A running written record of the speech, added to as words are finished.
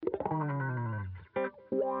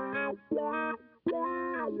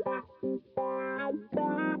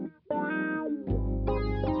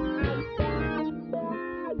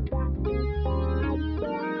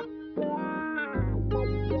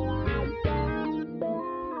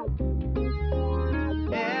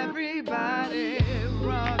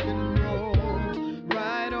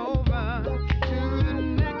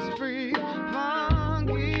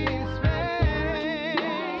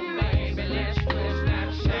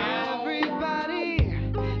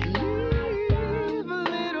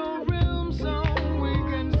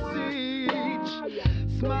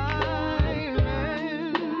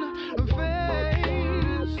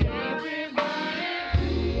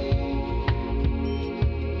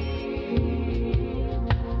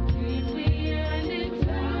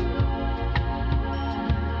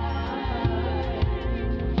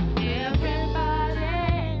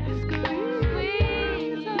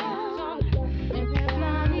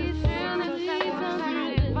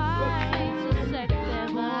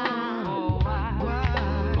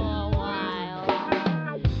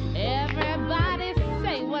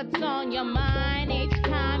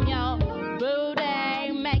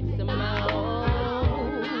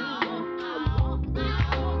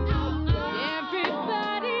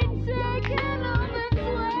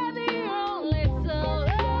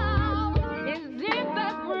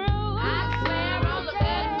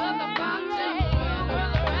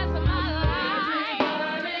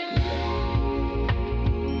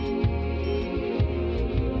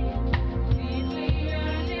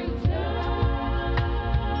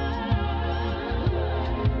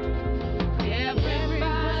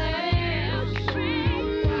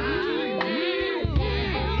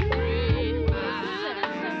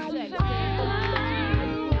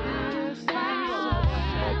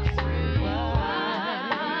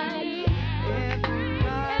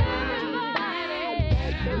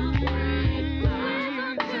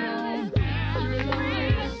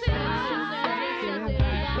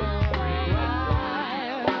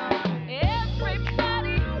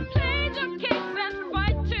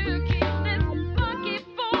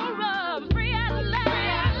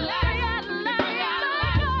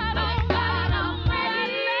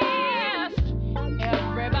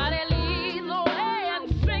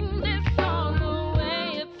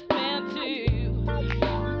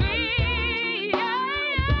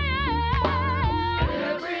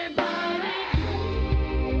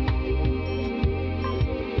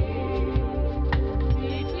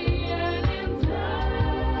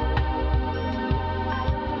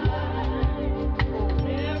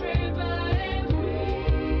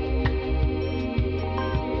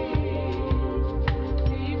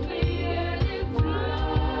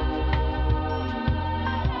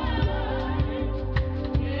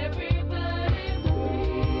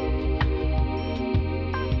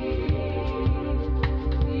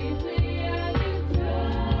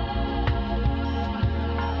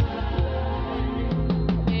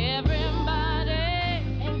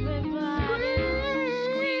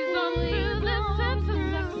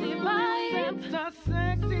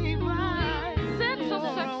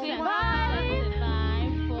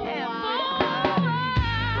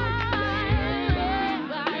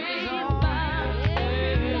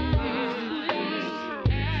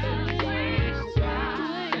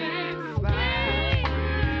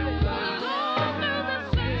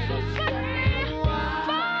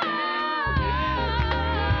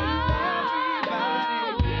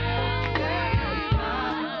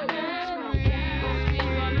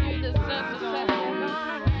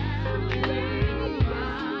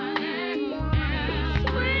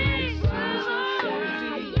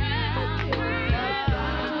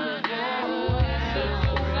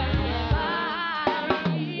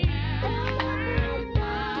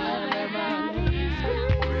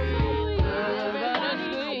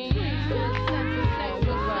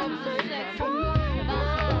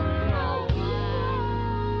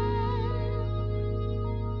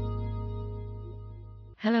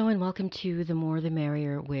Hello and welcome to The More the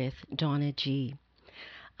Merrier with Donna G.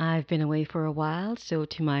 I've been away for a while, so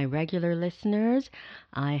to my regular listeners,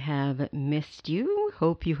 I have missed you.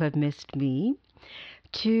 Hope you have missed me.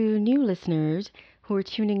 To new listeners who are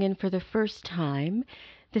tuning in for the first time,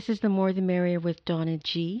 this is The More the Merrier with Donna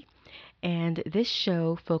G. And this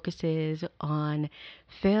show focuses on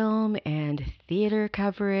film and theater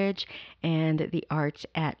coverage and the arts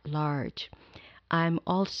at large. I'm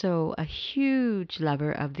also a huge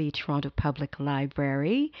lover of the Toronto Public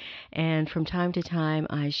Library, and from time to time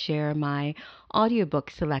I share my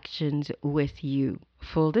audiobook selections with you.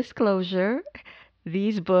 Full disclosure,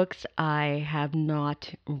 these books I have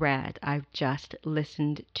not read. I've just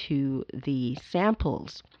listened to the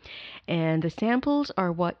samples. And the samples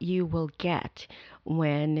are what you will get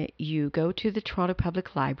when you go to the Toronto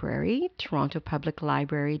Public Library,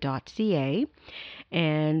 torontopubliclibrary.ca,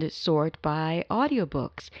 and sort by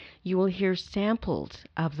audiobooks. You will hear samples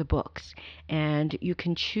of the books, and you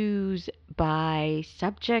can choose by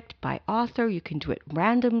subject, by author. You can do it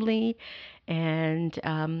randomly, and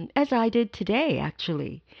as I did today,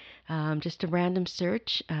 actually. Just a random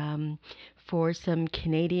search for some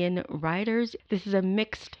Canadian writers. This is a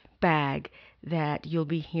mixed bag that you'll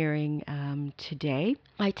be hearing today.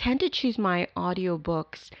 I tend to choose my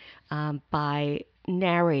audiobooks by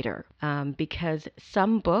narrator because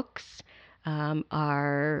some books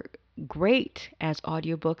are great as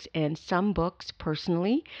audiobooks, and some books,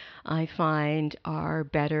 personally, I find are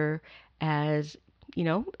better as,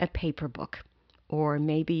 a paper book or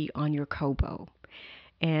maybe on your Kobo.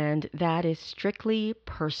 And that is strictly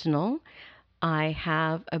personal. I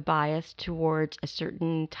have a bias towards a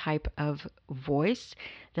certain type of voice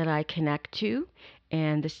that I connect to,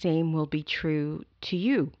 and the same will be true to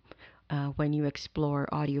you when you explore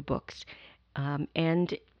audiobooks.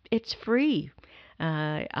 And it's free.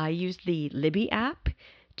 I use the Libby app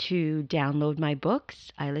to download my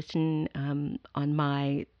books. I listen on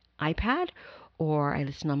my iPad, or I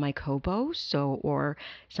listen on my Kobo, or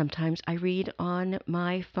sometimes I read on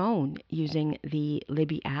my phone using the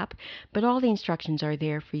Libby app. But all the instructions are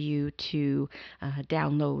there for you to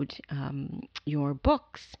download your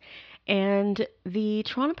books. And the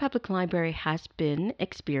Toronto Public Library has been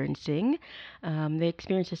experiencing, they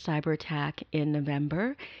experienced a cyber attack in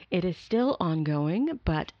November. It is still ongoing,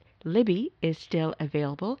 but Libby is still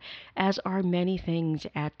available, as are many things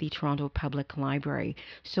at the Toronto Public Library.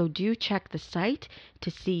 So do check the site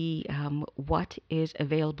to see what is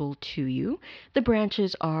available to you. The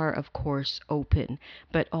branches are, of course, open,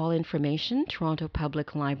 but all information,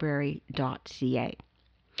 torontopubliclibrary.ca.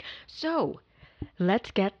 So,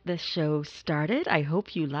 let's get the show started. I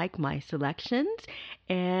hope you like my selections,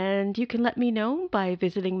 and you can let me know by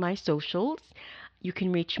visiting my socials. You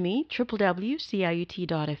can reach me, www.ciut.fm.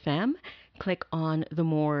 Click on The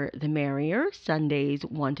More the Merrier, Sundays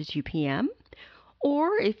 1 to 2 p.m.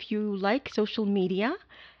 Or if you like social media,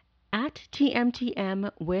 at tmtm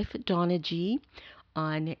with Donna G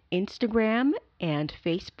on Instagram and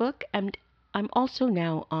Facebook. And I'm also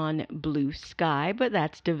now on Blue Sky, but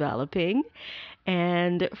that's developing.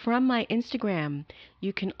 And from my Instagram,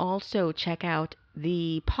 you can also check out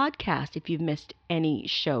the podcast if you've missed any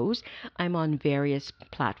shows. I'm on various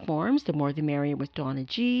platforms, The More the Merrier with Donna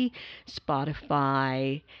G,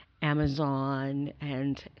 Spotify, Amazon,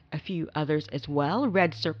 and a few others as well.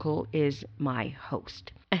 Red Circle is my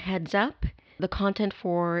host. A heads up, the content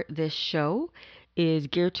for this show is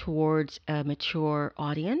geared towards a mature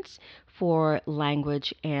audience for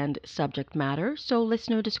language and subject matter, so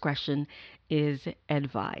listener discretion is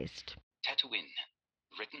advised. Tatooine,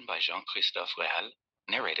 written by Jean-Christophe Réal,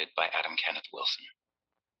 narrated by Adam Kenneth Wilson.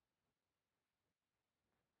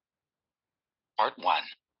 Part 1.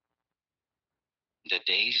 The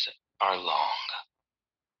days are long.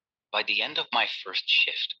 By the end of my first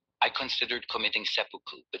shift, I considered committing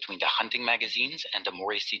seppuku between the hunting magazines and the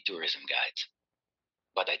Mauricie tourism guides.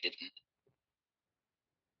 But I didn't.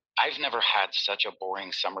 I've never had such a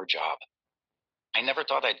boring summer job. I never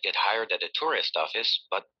thought I'd get hired at a tourist office,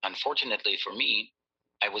 but unfortunately for me,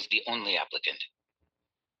 I was the only applicant.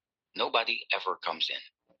 Nobody ever comes in.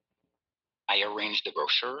 I arrange the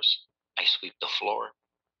brochures, I sweep the floor,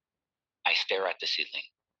 I stare at the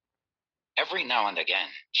ceiling. Every now and again,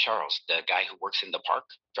 Charles, the guy who works in the park,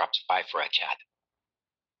 drops by for a chat.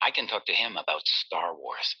 I can talk to him about Star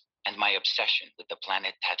Wars and my obsession with the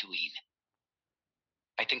planet Tatooine.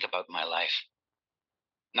 I think about my life.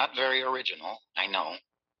 Not very original, I know.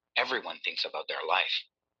 Everyone thinks about their life.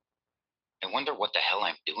 I wonder what the hell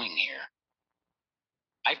I'm doing here.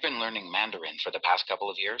 I've been learning Mandarin for the past couple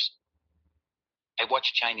of years. I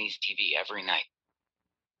watch Chinese TV every night.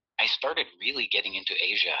 I started really getting into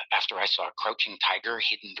Asia after I saw Crouching Tiger,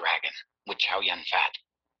 Hidden Dragon with Chow Yun-fat.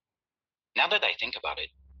 Now that I think about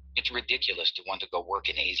it, it's ridiculous to want to go work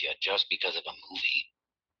in Asia just because of a movie.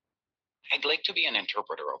 I'd like to be an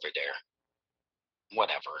interpreter over there.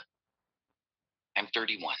 Whatever. I'm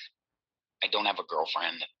 31. I don't have a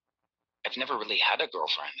girlfriend. I've never really had a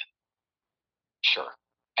girlfriend. Sure,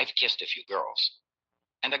 I've kissed a few girls.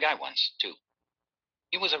 And a guy once, too.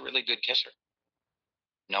 He was a really good kisser.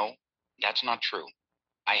 No, that's not true.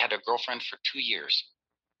 I had a girlfriend for 2 years.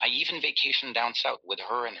 I even vacationed down south with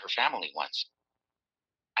her and her family once.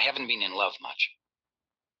 I haven't been in love much.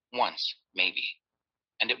 Once, maybe.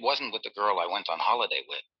 And it wasn't with the girl I went on holiday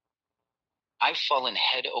with. I've fallen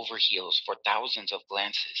head over heels for thousands of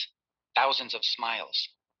glances, thousands of smiles,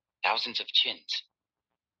 thousands of chins.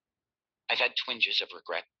 I've had twinges of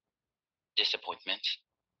regret, disappointment,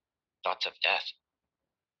 thoughts of death.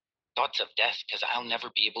 Thoughts of death because I'll never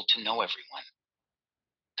be able to know everyone.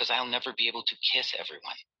 Because I'll never be able to kiss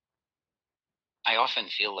everyone. I often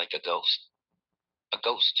feel like a ghost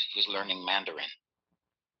who's learning Mandarin,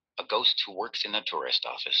 a ghost who works in a tourist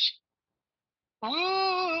office.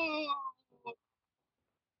 Woo!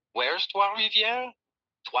 Where's Trois-Rivières?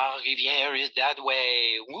 Trois-Rivières is that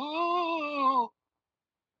way. Woo!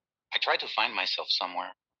 I try to find myself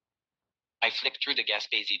somewhere. I flick through the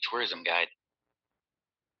Gaspésie tourism guide.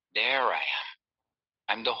 There I am.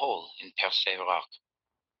 I'm the hole in Percé Rock.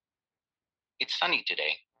 It's sunny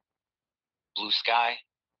today. Blue sky,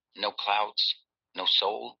 no clouds, no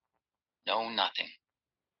soul, no nothing.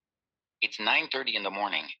 It's 9:30 in the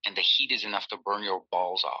morning, and the heat is enough to burn your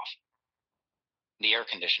balls off. The air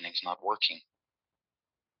conditioning's not working.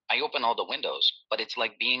 I open all the windows, but it's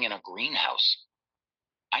like being in a greenhouse.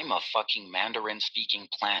 I'm a fucking Mandarin-speaking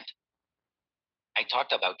plant. I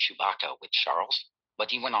talked about Chewbacca with Charles,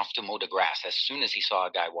 but he went off to mow the grass as soon as he saw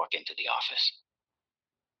a guy walk into the office.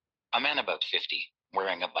 A man about 50,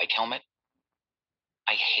 wearing a bike helmet.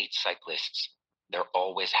 I hate cyclists. They're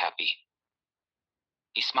always happy.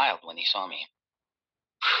 He smiled when he saw me.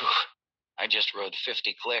 Phew, I just rode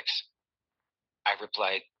 50 clicks. I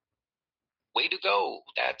replied, way to go.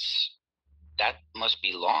 That must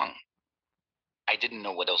be long. I didn't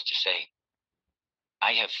know what else to say.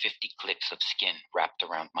 I have 50 clicks of skin wrapped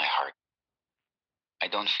around my heart. I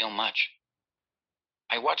don't feel much.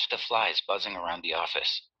 I watch the flies buzzing around the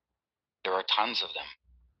office. There are tons of them.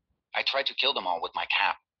 I try to kill them all with my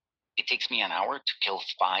cap. It takes me an hour to kill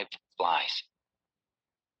 5 flies.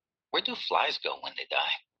 Where do flies go when they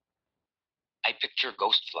die? I picture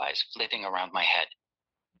ghost flies flitting around my head.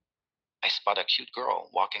 I spot a cute girl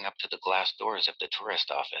walking up to the glass doors of the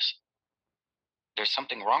tourist office. There's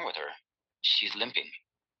something wrong with her. She's limping.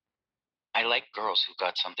 I like girls who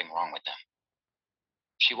got something wrong with them.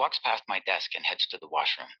 She walks past my desk and heads to the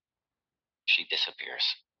washroom. She disappears.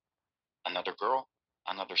 Another girl,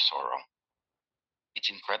 another sorrow. It's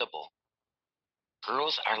incredible.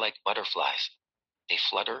 Girls are like butterflies. They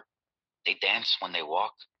flutter, they dance when they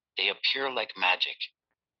walk, they appear like magic.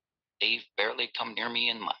 They've barely come near me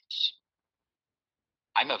in months.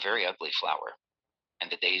 I'm a very ugly flower,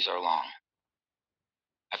 and the days are long.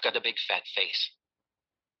 I've got a big fat face.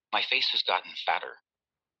 My face has gotten fatter.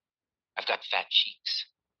 I've got fat cheeks.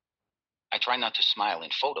 I try not to smile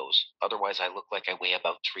in photos, otherwise I look like I weigh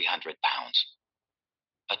about 300 pounds.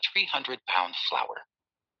 A 300-pound flower.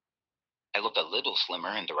 I look a little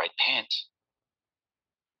slimmer in the right pants.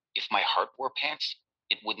 If my heart wore pants,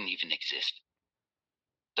 it wouldn't even exist.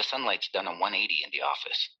 The sunlight's done a 180 in the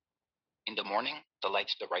office. In the morning, the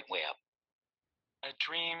light's the right way up. A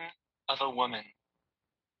Dream of a Woman.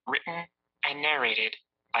 Written and narrated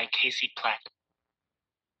by Casey Platt.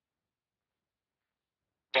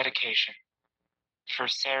 Dedication. For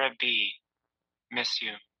Sarah B. Miss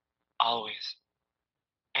you. Always.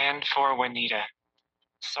 And for Juanita.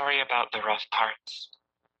 Sorry about the rough parts.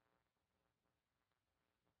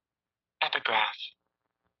 Epigraph.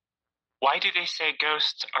 Why do they say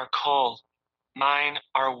ghosts are cold? Mine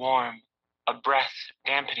are warm. A breath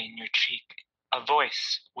dampening your cheek. A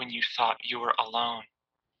voice when you thought you were alone.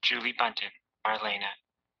 Julie Bunton, Marlena.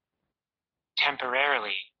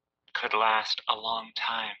 Temporarily could last a long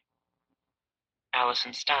time.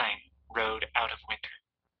 Allison Stein, Road Out of Winter.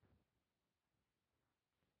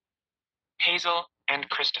 Hazel and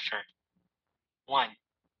Christopher. 1.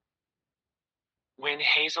 When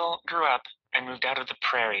Hazel grew up and moved out of the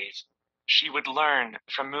prairies, she would learn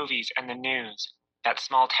from movies and the news that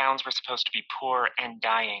small towns were supposed to be poor and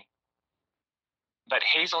dying. But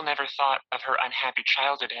Hazel never thought of her unhappy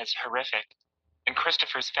childhood as horrific, and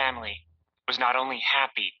Christopher's family was not only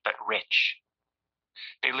happy but rich.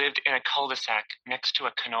 They lived in a cul-de-sac next to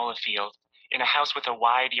a canola field, in a house with a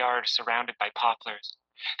wide yard surrounded by poplars.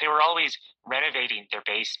 They were always renovating their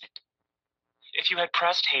basement. If you had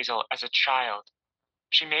pressed Hazel as a child,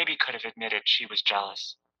 she maybe could have admitted she was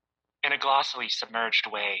jealous. In a glossily submerged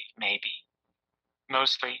way, maybe.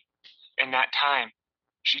 Mostly, in that time,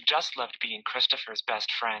 she just loved being Christopher's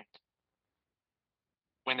best friend.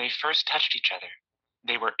 When they first touched each other,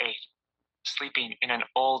 they were 8, sleeping in an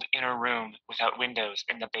old inner room without windows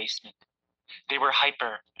in the basement. They were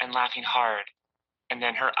hyper and laughing hard, and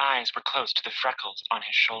then her eyes were close to the freckles on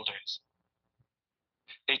his shoulders.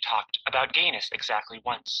 They talked about gayness exactly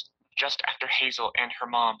once, just after Hazel and her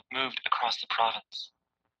mom moved across the province.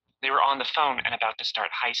 They were on the phone and about to start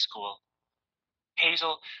high school.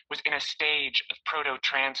 Hazel was in a stage of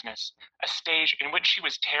proto-transness, a stage in which she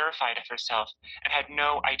was terrified of herself and had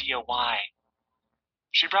no idea why.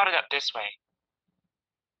 She brought it up this way.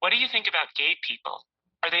 What do you think about gay people?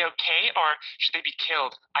 Are they okay, or should they be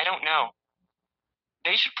killed? I don't know.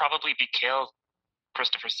 They should probably be killed,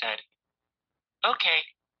 Christopher said. Okay.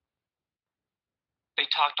 They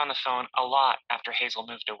talked on the phone a lot after Hazel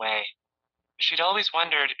moved away. She'd always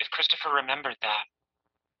wondered if Christopher remembered that.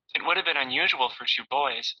 It would have been unusual for 2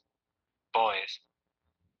 boys. Boys.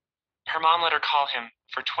 Her mom let her call him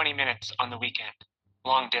for 20 minutes on the weekend,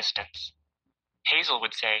 long distance. Hazel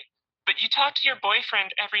would say, "But you talk to your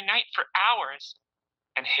boyfriend every night for hours."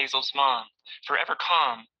 And Hazel's mom, forever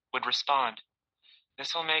calm, would respond,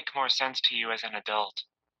 "This will make more sense to you as an adult."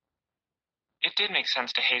 It did make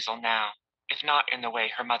sense to Hazel now, if not in the way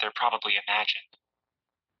her mother probably imagined.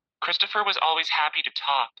 Christopher was always happy to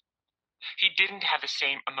talk. He didn't have the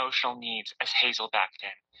same emotional needs as Hazel back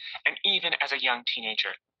then, and even as a young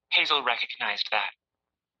teenager, Hazel recognized that.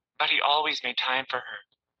 But he always made time for her.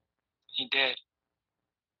 He did.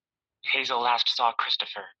 Hazel last saw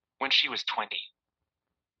Christopher when she was 20.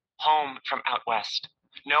 Home from out west,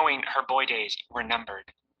 knowing her boy days were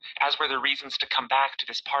numbered, as were the reasons to come back to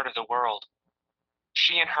this part of the world.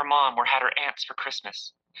 She and her mom were at her aunt's for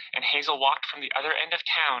Christmas, and Hazel walked from the other end of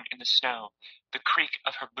town in the snow, the creak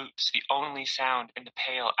of her boots the only sound in the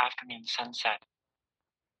pale afternoon sunset.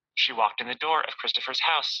 She walked in the door of Christopher's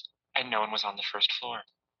house, and no one was on the first floor.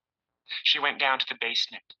 She went down to the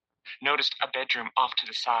basement, noticed a bedroom off to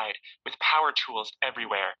the side, with power tools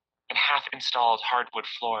everywhere, and half-installed hardwood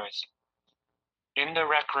floors. In the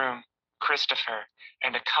rec room, Christopher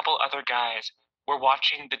and a couple other guys were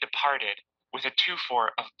watching The Departed with a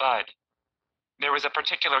 2-4 of Bud. There was a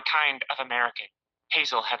particular kind of American,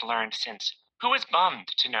 Hazel had learned since, who was bummed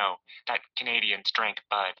to know that Canadians drank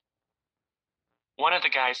Bud. One of the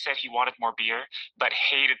guys said he wanted more beer, but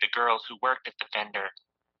hated the girl who worked at the vendor.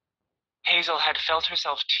 Hazel had felt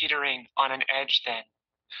herself teetering on an edge then,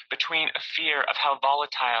 between a fear of how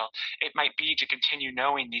volatile it might be to continue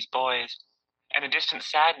knowing these boys, and a distant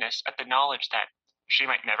sadness at the knowledge that she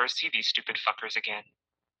might never see these stupid fuckers again.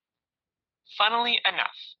 Funnily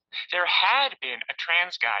enough, there had been a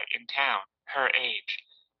trans guy in town, her age,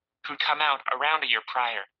 who'd come out around a year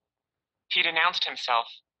prior. He'd announced himself,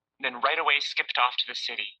 then right away skipped off to the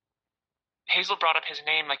city. Hazel brought up his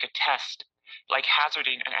name like a test, like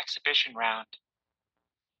hazarding an exhibition round.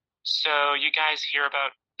 So you guys hear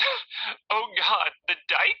about, oh God, the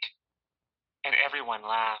dyke? And everyone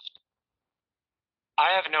laughed. I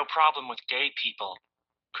have no problem with gay people,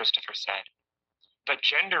 Christopher said, but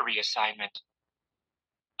gender reassignment.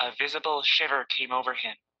 A visible shiver came over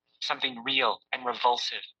him, something real and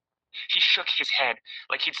revulsive. He shook his head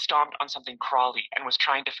like he'd stomped on something crawly and was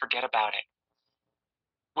trying to forget about it.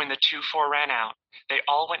 When the 2-4 ran out, they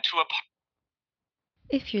all went to a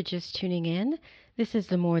If you're just tuning in, this is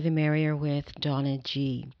The More the Merrier with Donna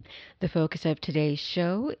G. The focus of today's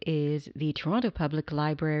show is the Toronto Public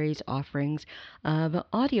Library's offerings of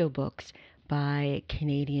audiobooks by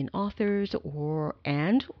Canadian authors or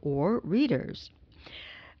readers.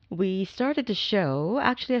 We started the show,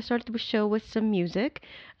 actually, I started the show with some music.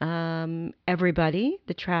 Everybody,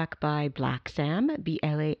 the track by Black Sam,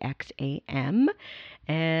 Blaxam.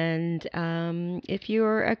 And if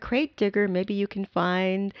you're a crate digger, maybe you can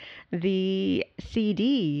find the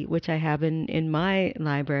CD, which I have in my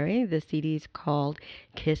library. The CD is called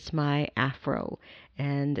Kiss My Afro.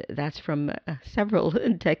 And that's from several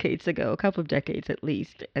decades ago, a couple of decades at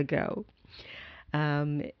least ago.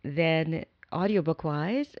 Then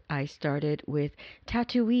audiobook-wise, I started with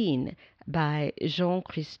Tatooine by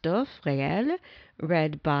Jean-Christophe Réel,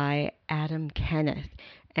 read by Adam Kenneth.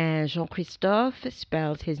 And Jean-Christophe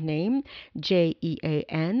spells his name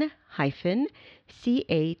Jean hyphen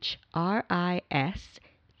Christophe.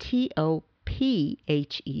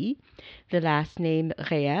 The last name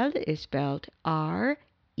Réel is spelled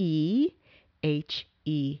Rehel.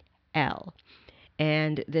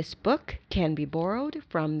 And this book can be borrowed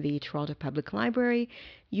from the Toronto Public Library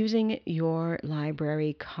using your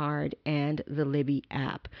library card and the Libby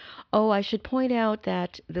app. Oh, I should point out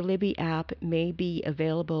that the Libby app may be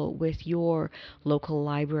available with your local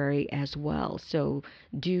library as well. So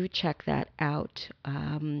do check that out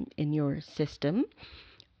in your system.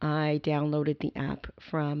 I downloaded the app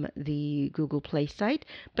from the Google Play site,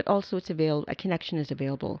 but also a connection is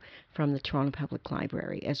available from the Toronto Public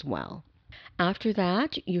Library as well. After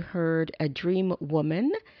that, you heard A Dream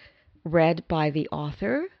Woman, read by the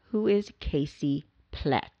author, who is Casey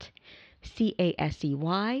Plett.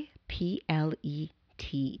 Caseyplettt.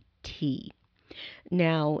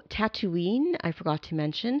 Now, Tatooine, I forgot to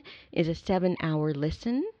mention, is a 7-hour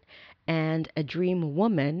listen, and A Dream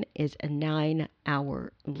Woman is a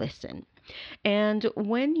 9-hour listen. And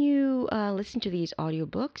when you listen to these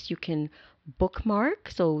audiobooks, you can bookmark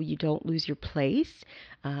so you don't lose your place.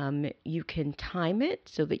 You can time it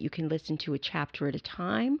so that you can listen to a chapter at a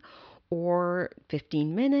time, or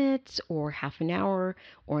 15 minutes, or half an hour,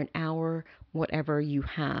 or an hour, whatever you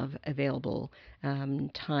have available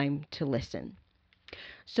time to listen.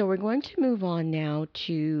 So we're going to move on now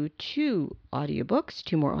to two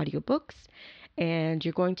more audiobooks, and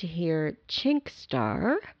you're going to hear Chink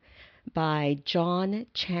Star by John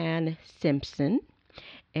Chan Simpson,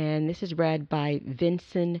 and this is read by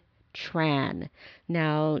Vincent Tran.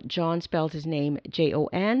 Now, John spells his name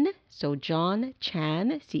Jon, so John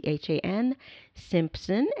Chan, Chan,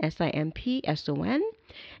 Simpson, Simpson,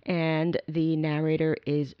 and the narrator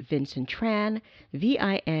is Vincent Tran,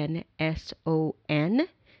 Vinson,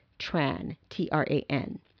 Tran,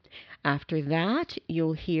 Tran. After that,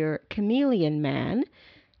 you'll hear Chameleon Man,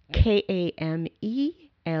 Kameleon,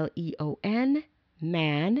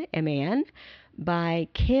 Man, by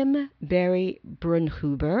Kim Berry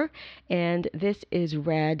Brunhuber, and this is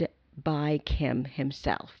read by Kim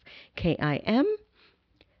himself. Kimberry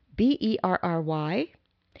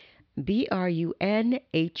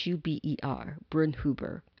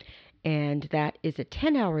Brunhuber. And that is a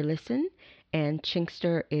 10-hour listen, and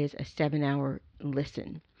Chinkster is a 7-hour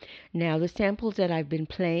listen. Now, the samples that I've been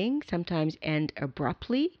playing sometimes end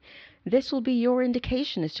abruptly. This will be your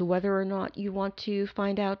indication as to whether or not you want to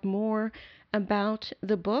find out more about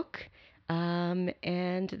the book,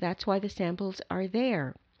 and that's why the samples are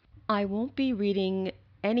there. I won't be reading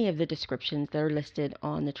any of the descriptions that are listed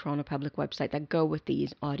on the Toronto Public website that go with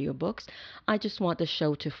these audiobooks. I just want the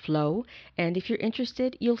show to flow, and if you're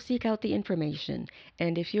interested, you'll seek out the information,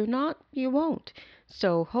 and if you're not, you won't.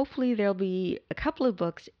 So hopefully there'll be a couple of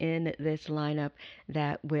books in this lineup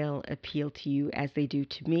that will appeal to you as they do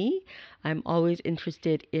to me. I'm always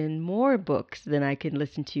interested in more books than I can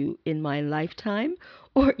listen to in my lifetime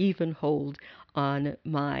or even hold on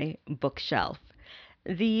my bookshelf.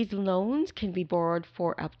 These loans can be borrowed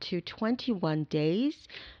for up to 21 days.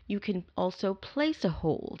 You can also place a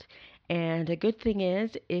hold. And a good thing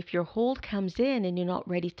is, if your hold comes in and you're not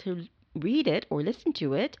ready to read it or listen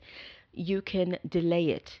to it, you can delay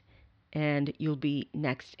it and you'll be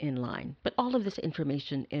next in line. But all of this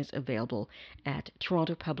information is available at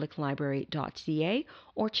torontopubliclibrary.ca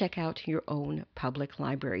or check out your own public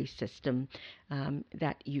library system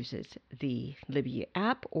that uses the Libby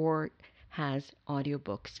app or has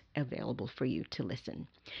audiobooks available for you to listen.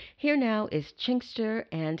 Here now is Chinkster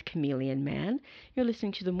and Chameleon Man. You're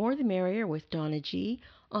listening to The More the Merrier with Donna G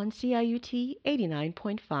on CIUT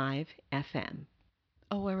 89.5 FM.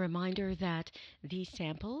 Oh, a reminder that these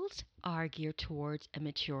samples are geared towards a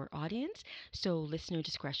mature audience, so listener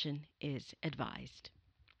discretion is advised.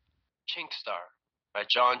 Chinkstar by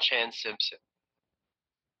John Chan Simpson.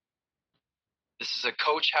 This is a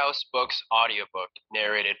Coach House Books audiobook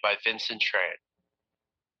narrated by Vincent Tran.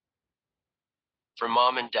 For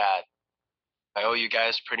Mom and Dad, I owe you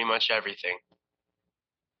guys pretty much everything.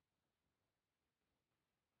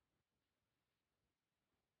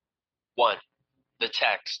 One, the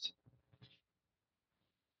text.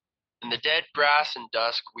 In the dead grass and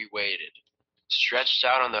dusk we waited. Stretched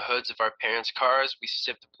out on the hoods of our parents' cars, we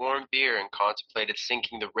sipped warm beer and contemplated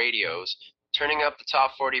syncing the radios, turning up the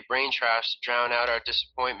top 40 brain trash to drown out our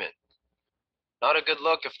disappointment. Not a good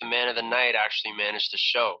look if the man of the night actually managed to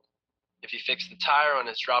show. If he fixed the tire on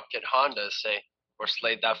his dropkick Honda, say, or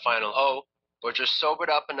slayed that final hoe, or just sobered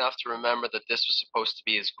up enough to remember that this was supposed to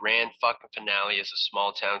be his grand fucking finale as a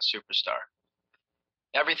small town superstar.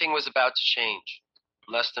 Everything was about to change.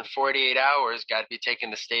 In less than 48 hours, gotta be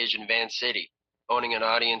taking the stage in Van City, owning an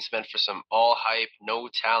audience meant for some all-hype,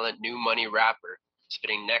 no-talent, new money rapper,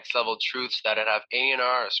 spitting next-level truths that'd have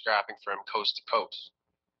A&R scrapping for him coast to coast.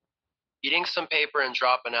 Eating some paper and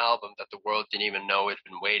drop an album that the world didn't even know it'd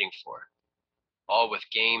been waiting for, all with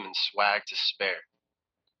game and swag to spare.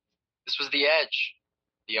 This was the edge,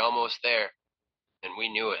 the almost there, and we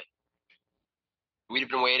knew it. We'd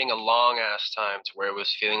been waiting a long-ass time to where it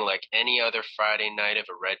was feeling like any other Friday night of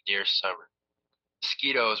a Red Deer summer.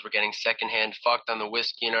 Mosquitoes were getting secondhand fucked on the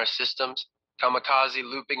whiskey in our systems, kamikaze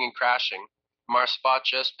looping and crashing. From our spot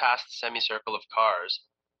just past the semicircle of cars,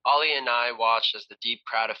 Ollie and I watched as the deep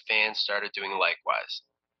crowd of fans started doing likewise.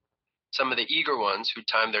 Some of the eager ones who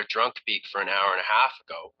timed their drunk peak for an hour and a half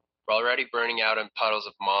ago were already burning out in puddles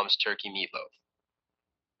of Mom's turkey meatloaf.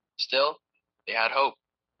 Still, they had hope.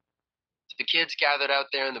 To the kids gathered out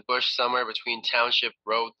there in the bush somewhere between Township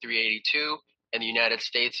Road 382 and the United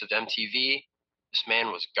States of MTV, this man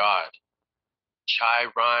was God. Chai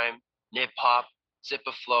Rhyme, Nip Hop,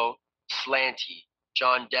 Zipaflow, Slanty,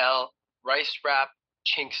 John Dell, Rice Rap,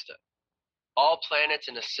 Chinksta. All planets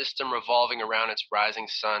in a system revolving around its rising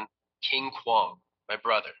sun, King Kwong, my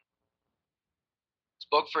brother.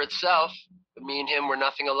 Spoke for itself, but me and him were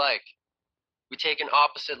nothing alike. We'd taken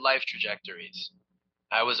opposite life trajectories.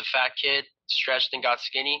 I was a fat kid, stretched and got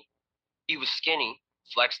skinny. He was skinny,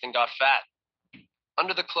 flexed and got fat.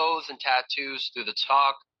 Under the clothes and tattoos, through the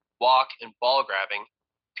talk, walk, and ball grabbing,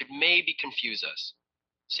 could maybe confuse us.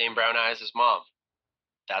 Same brown eyes as Mom.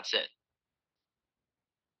 That's it.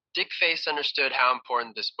 Dick Face understood how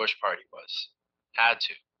important this bush party was. Had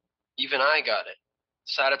to. Even I got it.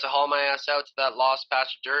 Decided to haul my ass out to that lost patch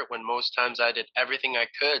of dirt when most times I did everything I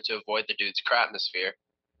could to avoid the dude's crapmosphere.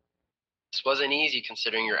 This wasn't easy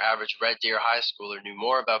considering your average Red Deer high schooler knew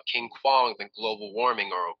more about King Kwong than global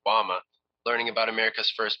warming or Obama, learning about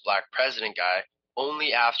America's first black president guy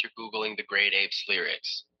only after Googling the Great Apes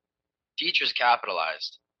lyrics. Teachers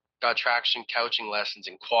capitalized, got traction couching lessons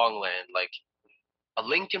in Kwongland like, a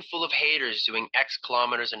Lincoln full of haters doing X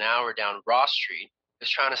kilometers an hour down Ross Street is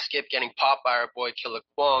trying to skip getting popped by our boy Killer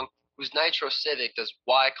Kwong, whose Nitro Civic does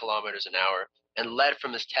Y kilometers an hour and lead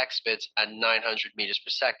from his tech spits at 900 meters per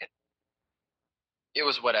second. It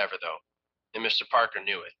was whatever, though, and Mr. Parker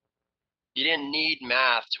knew it. He didn't need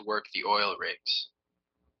math to work the oil rigs.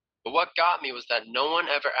 But what got me was that no one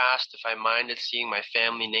ever asked if I minded seeing my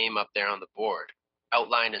family name up there on the board,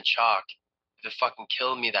 outlined in chalk, if it fucking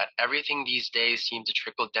killed me that everything these days seemed to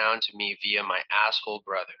trickle down to me via my asshole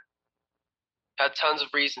brother. Had tons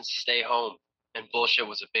of reasons to stay home, and bullshit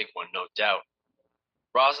was a big one, no doubt.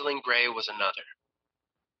 Rosalind Gray was another.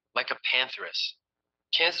 Like a pantheress.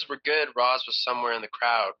 Chances were good Roz was somewhere in the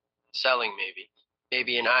crowd, selling maybe.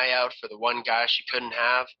 Maybe an eye out for the one guy she couldn't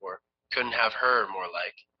have, or couldn't have her, more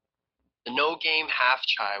like. The no-game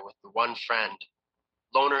half-chai with the one friend.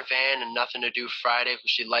 Loner van and nothing to do Friday who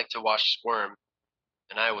she'd like to watch squirm.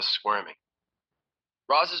 And I was squirming.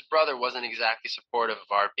 Roz's brother wasn't exactly supportive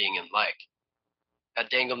of our being in like. Had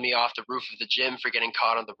dangled me off the roof of the gym for getting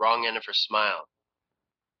caught on the wrong end of her smile.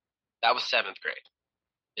 That was 7th grade.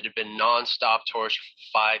 It had been non-stop torture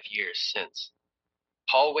for 5 years since.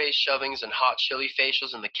 Hallway shovings and hot chili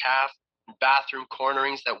facials in the calf, and bathroom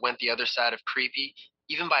cornerings that went the other side of creepy,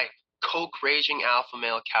 even by coke-raging alpha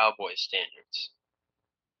male cowboy standards.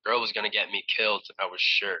 Girl was gonna get me killed, I was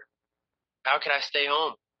sure. How could I stay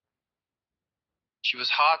home? She was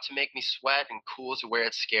hot to make me sweat and cool to where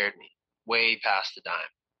it scared me, way past the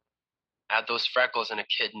dime. I had those freckles and a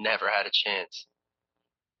kid never had a chance.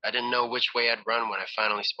 I didn't know which way I'd run when I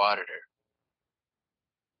finally spotted her.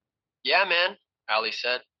 Yeah, man, Allie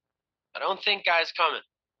said. I don't think Guy's coming.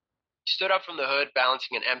 He stood up from the hood,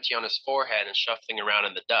 balancing an empty on his forehead and shuffling around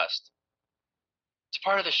in the dust. It's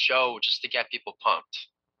part of the show, just to get people pumped.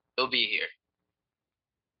 He'll be here.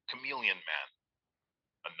 Chameleon Man,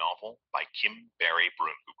 a novel by Kim Barry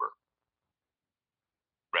Brunhuber.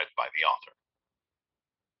 Read by the author.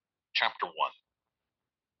 Chapter 1.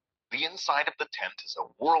 The inside of the tent is a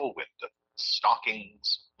whirlwind of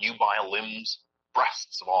stockings, nubile limbs,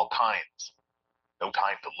 breasts of all kinds. No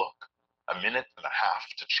time to look. A minute and a half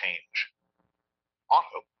to change.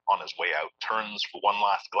 Otto, on his way out, turns for one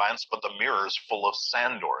last glance, but the mirror's full of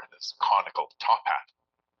Sandor in his conical top hat.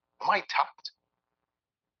 Am I tucked?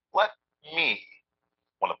 Let me,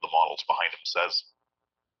 one of the models behind him says.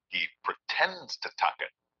 He pretends to tuck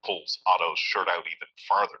it, pulls Otto's shirt out even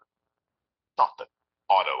farther. Not that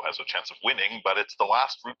Otto has a chance of winning, but it's the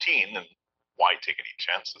last routine, and why take any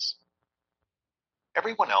chances?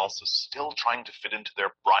 Everyone else is still trying to fit into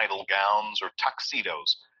their bridal gowns or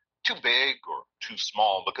tuxedos, too big or too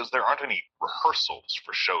small because there aren't any rehearsals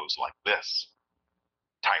for shows like this.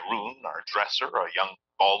 Tyrone, our dresser, a young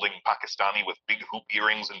balding Pakistani with big hoop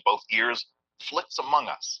earrings in both ears, flits among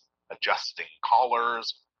us, adjusting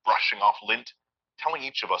collars, brushing off lint, telling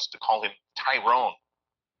each of us to call him Tyrone.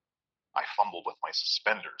 I fumble with my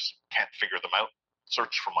suspenders, can't figure them out,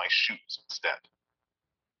 search for my shoes instead.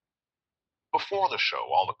 Before the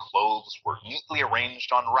show, all the clothes were neatly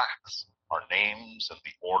arranged on racks, our names and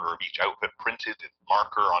the order of each outfit printed in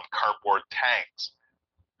marker on cardboard tags.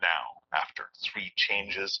 Now, after 3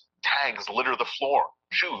 changes, tags litter the floor,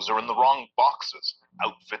 shoes are in the wrong boxes,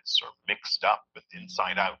 outfits are mixed up and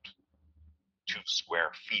inside out. 2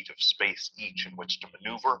 square feet of space each in which to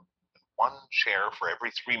maneuver, and 1 chair for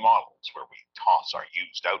every 3 models where we toss our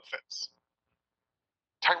used outfits.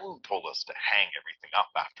 Tyrone told us to hang everything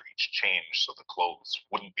up after each change so the clothes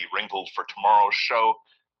wouldn't be wrinkled for tomorrow's show,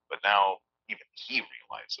 but now even he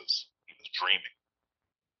realizes he was dreaming.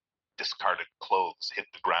 Discarded clothes hit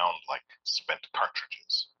the ground like spent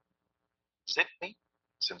cartridges. Zit me?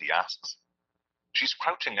 Cindy asks. She's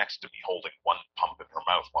crouching next to me, holding 1 pump in her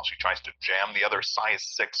mouth while she tries to jam the other size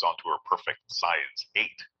 6 onto her perfect size 8.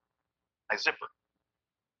 I zip her,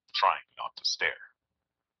 trying not to stare.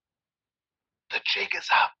 The jig is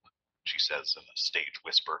up, she says in a stage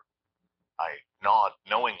whisper. I nod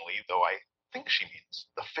knowingly, though I think she means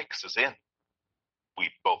the fix is in.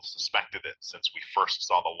 We'd both suspected it since we first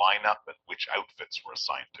saw the lineup and which outfits were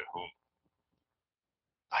assigned to whom.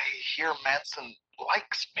 I hear Manson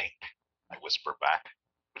likes pink, I whisper back,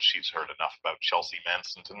 but she's heard enough about Chelsea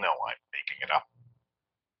Manson to know I'm making it up.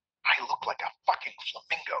 I look like a fucking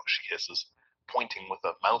flamingo, she hisses, pointing with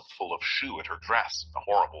a mouthful of shoe at her dress, a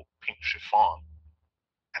horrible pink chiffon.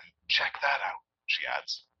 And check that out, she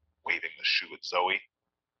adds, waving the shoe at Zoe.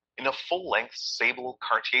 In a full-length sable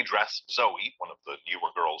Cartier dress, Zoe, one of the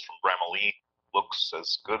newer girls from Bramalea, looks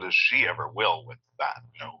as good as she ever will with that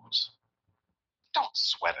nose. Don't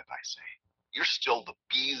sweat it, I say. You're still the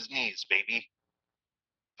bee's knees, baby.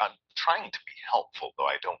 I'm trying to be helpful, though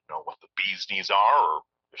I don't know what the bee's knees are or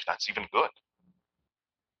if that's even good.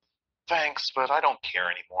 Thanks, but I don't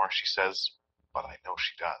care anymore, she says, but I know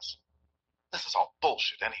she does. This is all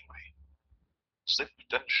bullshit anyway.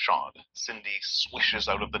 Zipped and shod, Cindy swishes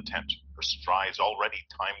out of the tent, her strides already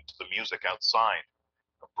timed to the music outside,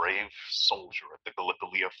 a brave soldier at the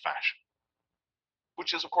Gallipoli of fashion.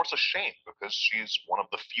 Which is, of course, a shame, because she's one of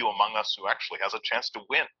the few among us who actually has a chance to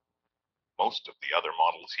win. Most of the other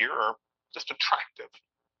models here are just attractive.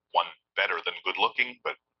 One better than good-looking,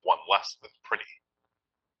 but one less than pretty.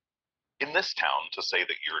 In this town, to say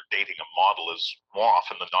that you're dating a model is more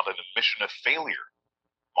often than not an admission of failure.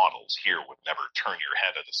 Models here would never turn your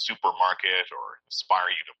head at a supermarket or inspire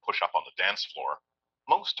you to push up on the dance floor.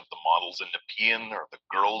 Most of the models in Nepean are the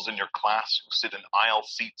girls in your class who sit in aisle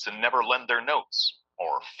seats and never lend their notes,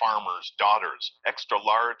 or farmers' daughters, extra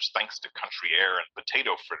large thanks to country air and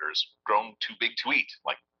potato fritters grown too big to eat,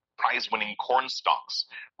 like prize-winning corn stalks,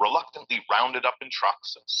 reluctantly rounded up in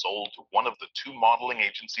trucks and sold to one of the two modeling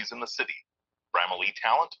agencies in the city, Bramley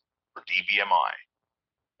Talent or DBMI.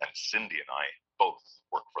 And Cindy and I both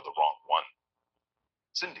work for the wrong one.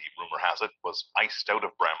 Cindy, rumor has it, was iced out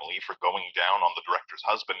of Bramley for going down on the director's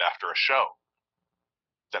husband after a show.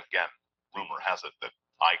 Then again, rumor has it that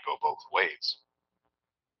I go both ways.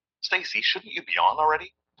 Stacy, shouldn't you be on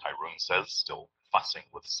already? Tyrone says, still fussing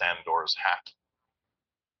with Sandor's hat.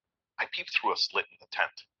 I peep through a slit in the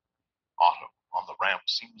tent. Otto, on the ramp,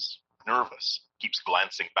 seems nervous, keeps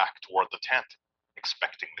glancing back toward the tent,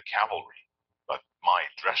 expecting the cavalry, but my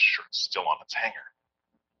dress shirt's still on its hanger.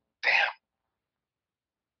 Damn.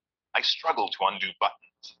 I struggle to undo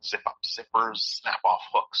buttons, zip up zippers, snap off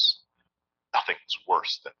hooks. Nothing's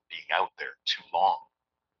worse than being out there too long.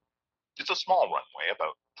 It's a small runway,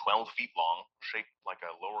 about 12 feet long, shaped like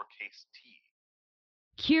a lowercase T.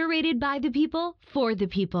 Curated by the people, for the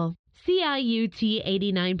people. CIUT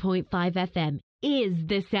 89.5 FM is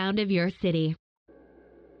the sound of your city.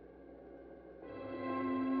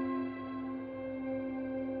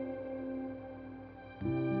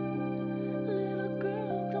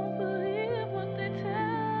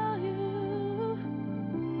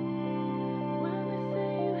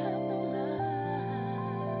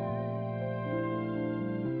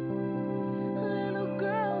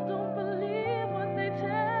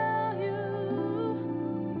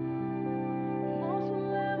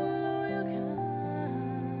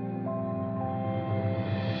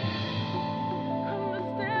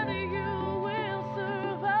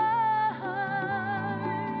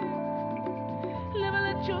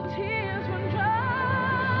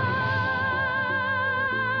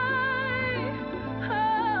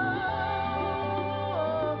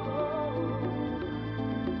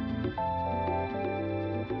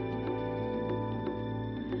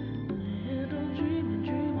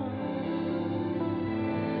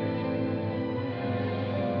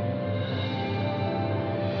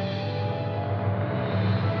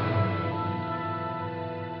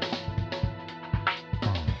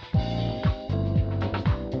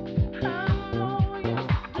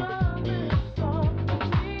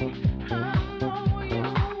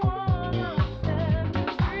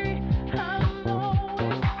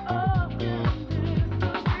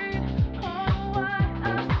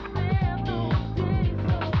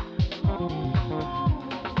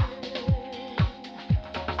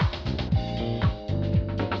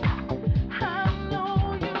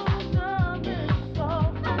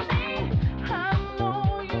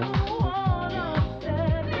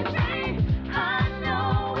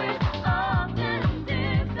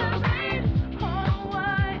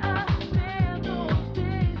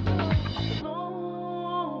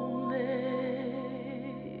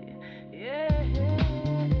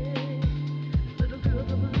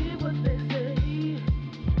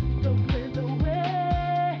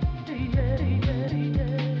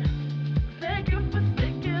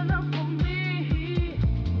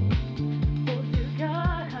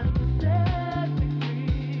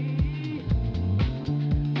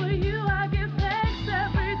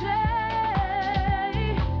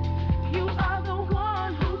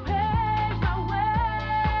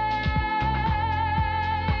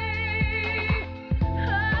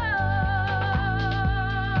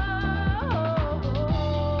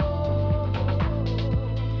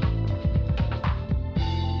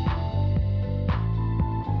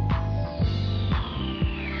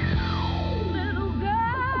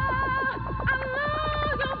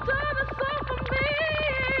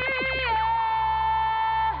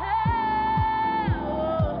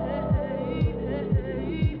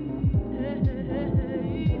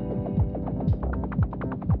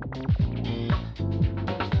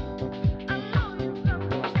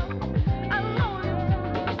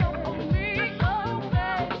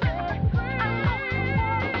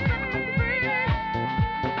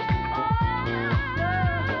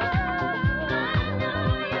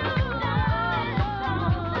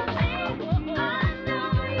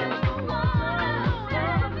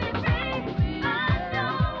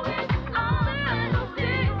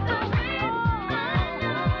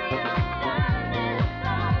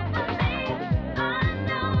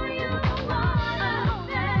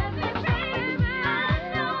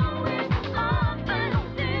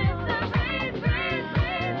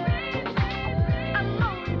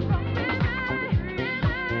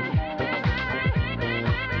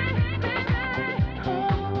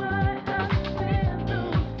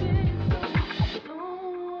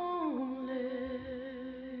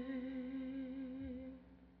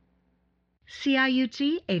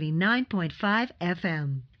 CIUT 89.5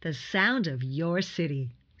 FM, the sound of your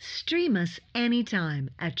city. Stream us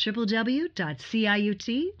anytime at www.ciut.fm.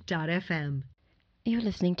 You're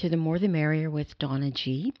listening to The More the Merrier with Donna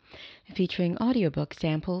G, featuring audiobook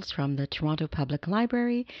samples from the Toronto Public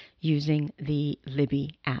Library using the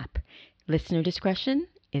Libby app. Listener discretion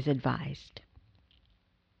is advised.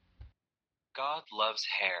 God Loves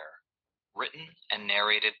Hair, written and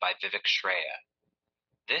narrated by Vivek Shreya.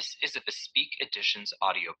 This is a Bespeak Editions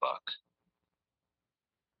audiobook.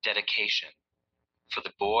 Dedication for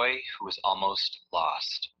the boy who was almost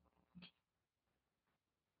lost.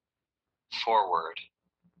 Forward.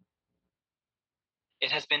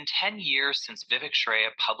 It has been 10 years since Vivek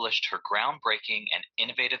Shreya published her groundbreaking and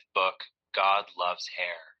innovative book, God Loves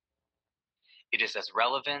Hair. It is as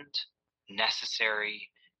relevant, necessary,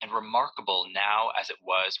 and remarkable now as it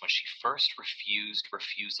was when she first refused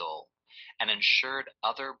refusal and ensured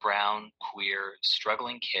other brown, queer,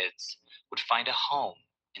 struggling kids would find a home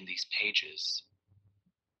in these pages.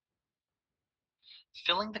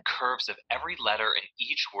 Filling the curves of every letter in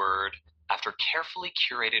each word after carefully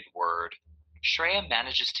curated word, Shreya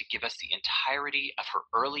manages to give us the entirety of her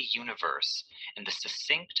early universe in the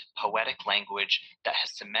succinct, poetic language that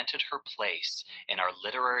has cemented her place in our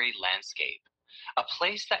literary landscape, a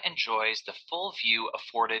place that enjoys the full view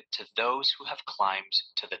afforded to those who have climbed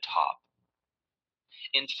to the top.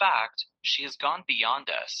 In fact, she has gone beyond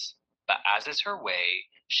us, but as is her way,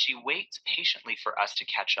 she waits patiently for us to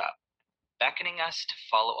catch up, beckoning us to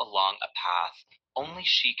follow along a path only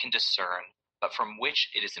she can discern, but from which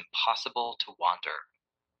it is impossible to wander.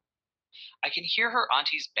 I can hear her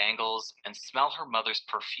auntie's bangles and smell her mother's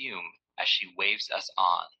perfume as she waves us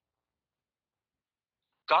on.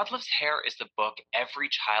 God Loves Hair is the book every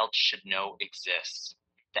child should know exists,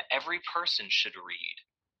 that every person should read,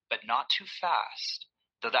 but not too fast,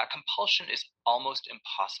 though that compulsion is almost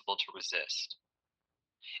impossible to resist.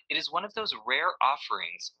 It is one of those rare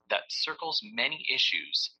offerings that circles many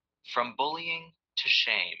issues, from bullying to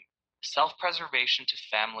shame, self-preservation to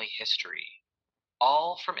family history,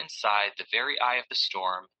 all from inside the very eye of the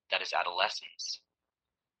storm that is adolescence.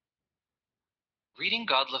 Reading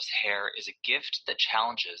God Loves Hair is a gift that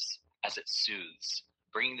challenges as it soothes,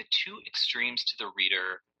 bringing the two extremes to the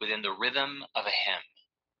reader within the rhythm of a hymn.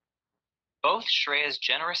 Both Shreya's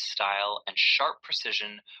generous style and sharp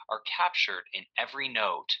precision are captured in every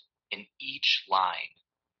note, in each line.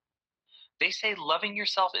 They say loving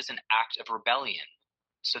yourself is an act of rebellion,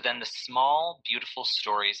 so then the small, beautiful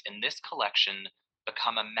stories in this collection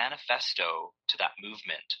become a manifesto to that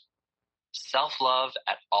movement. Self-love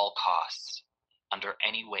at all costs, under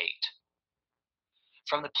any weight.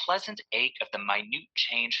 From the pleasant ache of the minute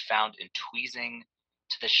change found in tweezing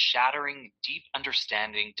to the shattering, deep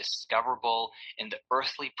understanding discoverable in the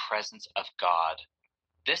earthly presence of God,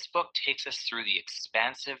 this book takes us through the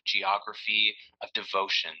expansive geography of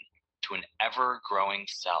devotion to an ever-growing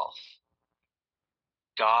self.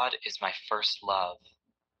 God is my first love.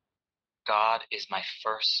 God is my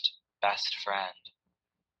first best friend.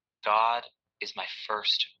 God is my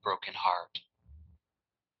first broken heart.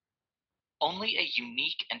 Only a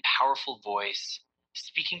unique and powerful voice,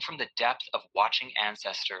 speaking from the depth of watching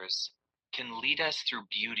ancestors, can lead us through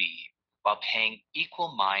beauty while paying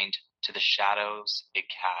equal mind to the shadows it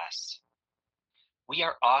casts. We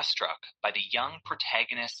are awestruck by the young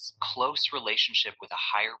protagonist's close relationship with a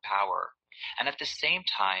higher power, and at the same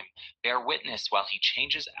time bear witness while he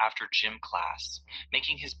changes after gym class,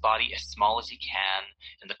 making his body as small as he can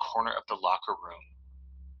in the corner of the locker room.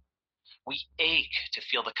 We ache to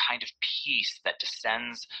feel the kind of peace that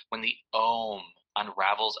descends when the Om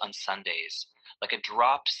unravels on Sundays, like a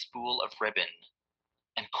dropped spool of ribbon,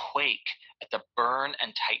 and quake at the burn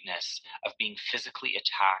and tightness of being physically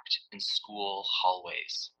attacked in school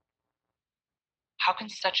hallways. How can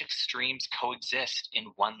such extremes coexist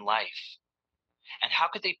in one life? And how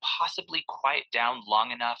could they possibly quiet down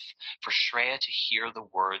long enough for Shreya to hear the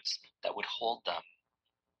words that would hold them?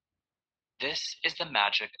 This is the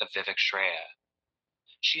magic of Vivek Shreya.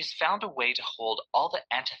 She has found a way to hold all the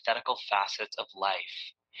antithetical facets of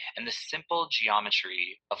life and the simple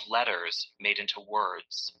geometry of letters made into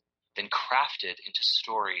words, then crafted into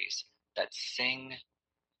stories that sing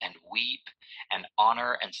and weep and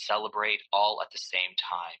honor and celebrate all at the same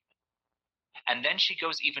time. And then she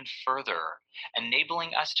goes even further,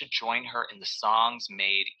 enabling us to join her in the songs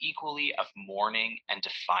made equally of mourning and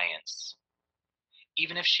defiance,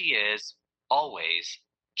 even if she is, always,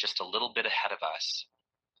 just a little bit ahead of us.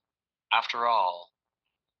 After all,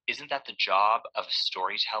 isn't that the job of a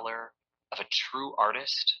storyteller, of a true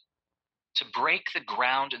artist? To break the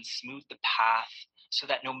ground and smooth the path so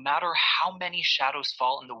that no matter how many shadows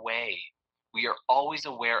fall in the way, we are always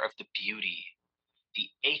aware of the beauty, the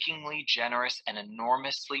achingly generous and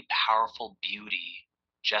enormously powerful beauty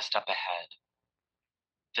just up ahead.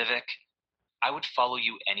 Vivek, I would follow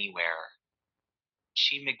you anywhere.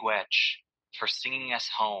 Chi miigwech for singing us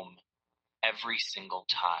home every single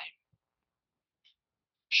time.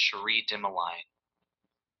 Cherie Dimaline.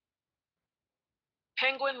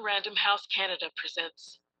 Penguin Random House Canada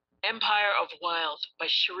presents Empire of Wild by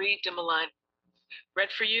Cherie Dimaline. Read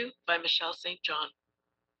for you by Michelle St. John.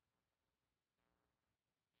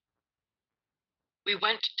 We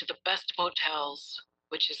went to the best motels,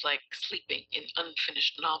 which is like sleeping in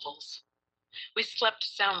unfinished novels. We slept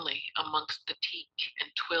soundly amongst the teak and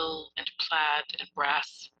twill and plaid and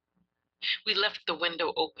brass. We left the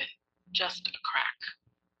window open, just a crack.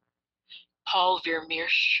 Paul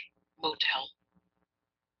Vermeersch Motel.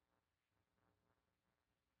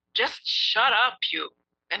 Just shut up, you,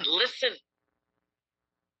 and listen.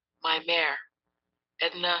 My mare,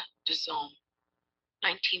 Edna Duzon,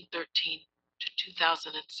 1913 to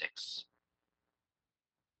 2006.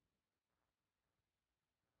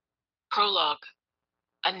 Prologue.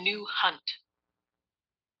 A New Hunt.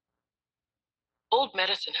 Old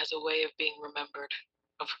medicine has a way of being remembered,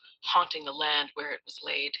 of haunting the land where it was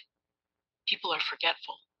laid. People are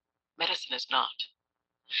forgetful. Medicine is not.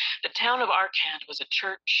 The town of Arcand was a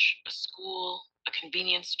church, a school, a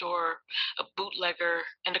convenience store, a bootlegger,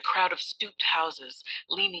 and a crowd of stooped houses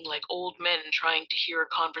leaning like old men trying to hear a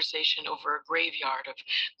conversation over a graveyard of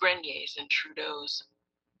Greniers and Trudeaus.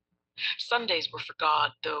 Sundays were for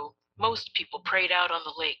God, though most people prayed out on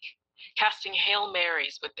the lake, casting Hail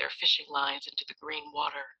Marys with their fishing lines into the green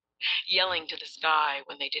water, yelling to the sky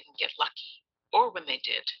when they didn't get lucky, or when they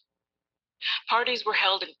did. Parties were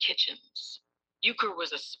held in kitchens. Euchre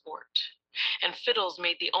was a sport, and fiddles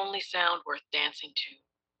made the only sound worth dancing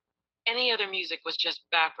to. Any other music was just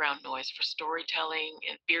background noise for storytelling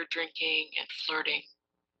and beer drinking and flirting,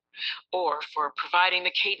 or for providing the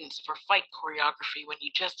cadence for fight choreography when you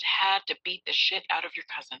just had to beat the shit out of your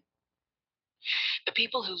cousin. The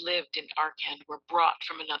people who lived in Arcand were brought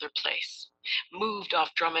from another place, moved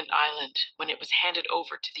off Drummond Island when it was handed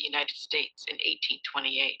over to the United States in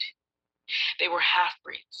 1828. They were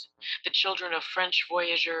half-breeds, the children of French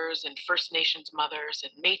voyageurs and First Nations mothers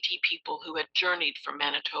and Métis people who had journeyed from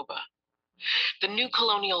Manitoba. The new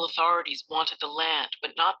colonial authorities wanted the land,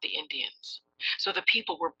 but not the Indians, so the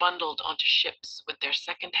people were bundled onto ships with their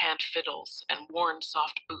second-hand fiddles and worn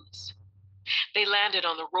soft boots. They landed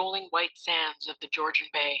on the rolling white sands of the Georgian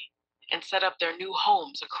Bay and set up their new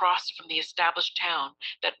homes across from the established town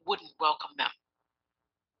that wouldn't welcome them.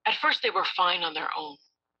 At first they were fine on their own,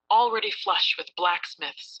 already flush with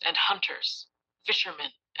blacksmiths and hunters,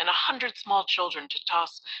 fishermen, and 100 small children to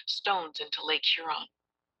toss stones into Lake Huron.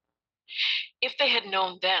 If they had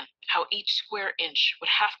known then how each square inch would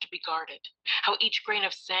have to be guarded, how each grain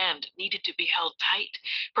of sand needed to be held tight,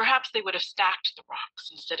 perhaps they would have stacked the rocks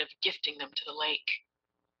instead of gifting them to the lake.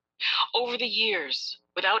 Over the years,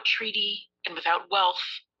 without treaty and without wealth,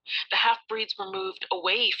 the half-breeds were moved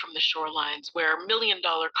away from the shorelines where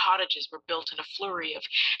million-dollar cottages were built in a flurry of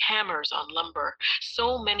hammers on lumber,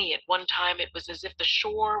 so many at one time it was as if the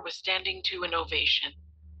shore was standing to an ovation.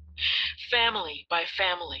 Family by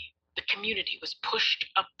family, the community was pushed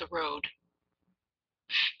up the road.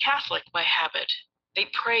 Catholic by habit, they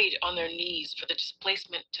prayed on their knees for the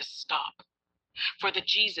displacement to stop, for the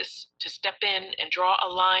Jesus to step in and draw a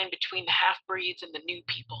line between the half-breeds and the new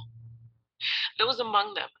people. Those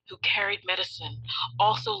among them who carried medicine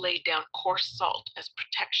also laid down coarse salt as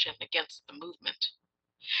protection against the movement.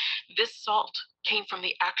 This salt came from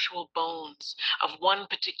the actual bones of one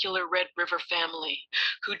particular Red River family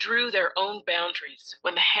who drew their own boundaries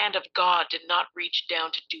when the hand of God did not reach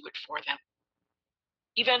down to do it for them.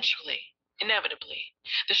 Eventually, inevitably,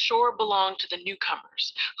 the shore belonged to the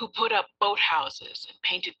newcomers who put up boathouses and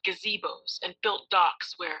painted gazebos and built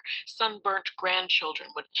docks where sunburnt grandchildren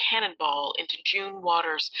would cannonball into June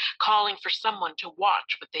waters, calling for someone to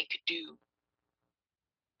watch what they could do.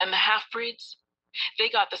 And the half-breeds? They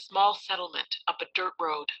got the small settlement up a dirt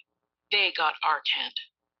road. They got Arcand.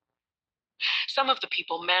 Some of the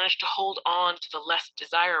people managed to hold on to the less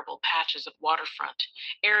desirable patches of waterfront,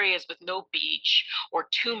 areas with no beach or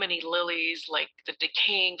too many lilies like the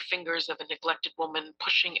decaying fingers of a neglected woman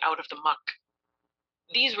pushing out of the muck.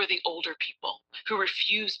 These were the older people who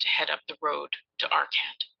refused to head up the road to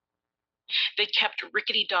Arcand. They kept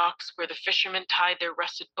rickety docks where the fishermen tied their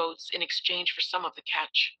rusted boats in exchange for some of the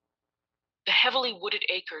catch. The heavily wooded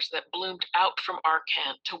acres that bloomed out from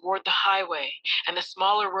Arkan toward the highway and the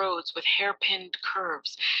smaller roads with hairpinned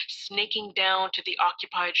curves snaking down to the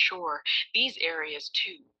occupied shore, these areas,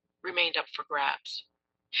 too, remained up for grabs.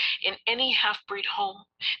 In any half-breed home,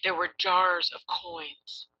 there were jars of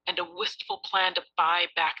coins and a wistful plan to buy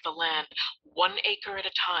back the land, 1 acre at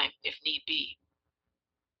a time, if need be.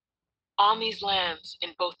 On these lands,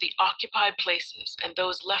 in both the occupied places and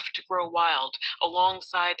those left to grow wild,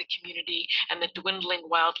 alongside the community and the dwindling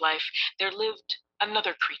wildlife, there lived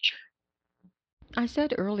another creature. I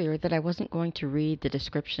said earlier that I wasn't going to read the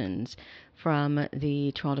descriptions from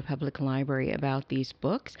the Toronto Public Library about these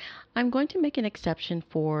books. I'm going to make an exception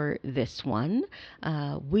for this one,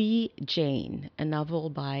 We, Jane, a novel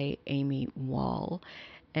by Amy Wall.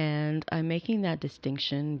 And I'm making that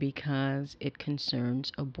distinction because it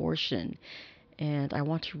concerns abortion. And I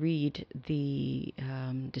want to read the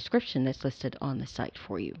description that's listed on the site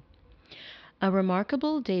for you. A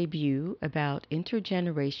remarkable debut about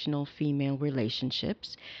intergenerational female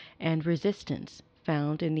relationships and resistance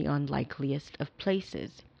found in the unlikeliest of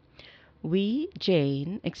places. We,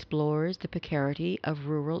 Jane, explores the precarity of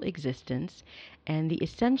rural existence and the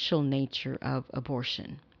essential nature of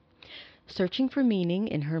abortion. Searching for meaning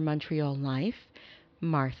in her Montreal life,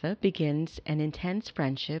 Martha begins an intense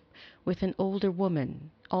friendship with an older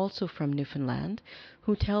woman, also from Newfoundland,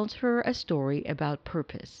 who tells her a story about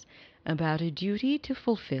purpose, about a duty to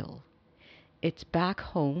fulfill. It's back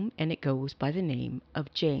home and it goes by the name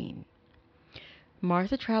of Jane.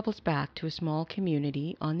 Martha travels back to a small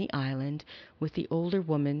community on the island with the older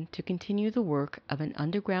woman to continue the work of an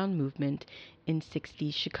underground movement in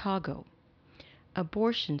 60s Chicago.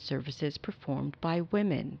 Abortion services performed by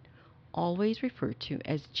women, always referred to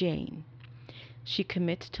as Jane. She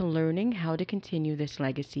commits to learning how to continue this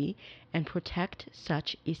legacy and protect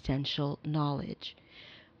such essential knowledge.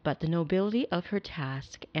 But the nobility of her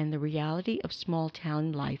task and the reality of small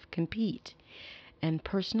town life compete, and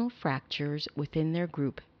personal fractures within their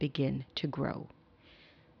group begin to grow.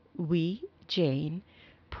 We, Jane,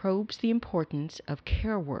 probes the importance of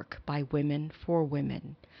care work by women for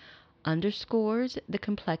women, underscores the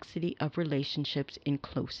complexity of relationships in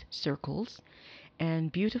close circles,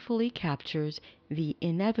 and beautifully captures the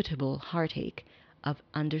inevitable heartache of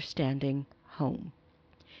understanding home.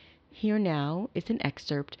 Here now is an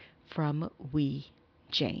excerpt from We,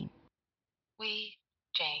 Jane. We,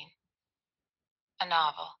 Jane. A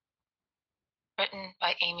novel. Written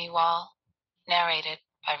by Amy Wall. Narrated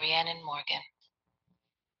by Rhiannon Morgan.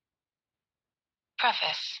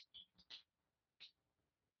 Preface.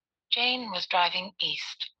 Jane was driving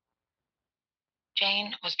east.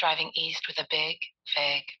 Jane was driving east with a big,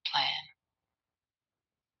 vague plan.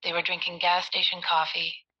 They were drinking gas station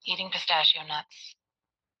coffee, eating pistachio nuts.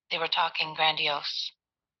 They were talking grandiose.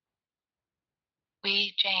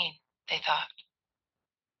 We, Jane, they thought.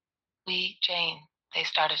 We, Jane, they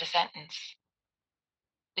started a sentence.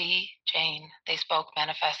 We, Jane, they spoke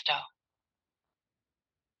manifesto.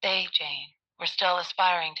 They, Jane, were still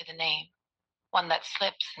aspiring to the name, one that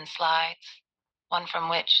slips and slides, one from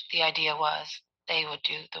which the idea was they would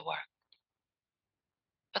do the work.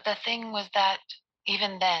 But the thing was that,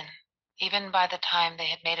 even then, even by the time they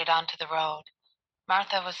had made it onto the road,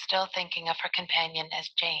 Martha was still thinking of her companion as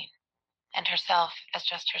Jane, and herself as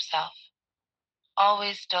just herself,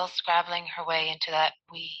 always still scrabbling her way into that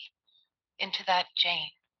we, into that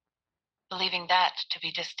Jane, believing that to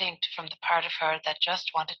be distinct from the part of her that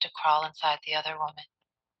just wanted to crawl inside the other woman,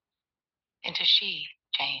 into she,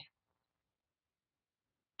 Jane.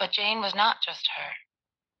 But Jane was not just her.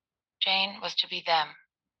 Jane was to be them.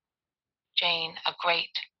 Jane, a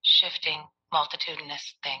great, shifting,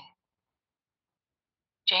 multitudinous thing.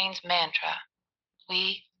 Jane's mantra,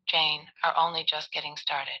 we, Jane, are only just getting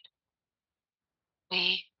started.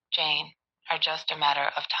 We, Jane, are just a matter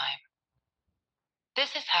of time.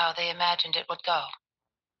 This is how they imagined it would go.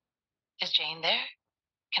 Is Jane there?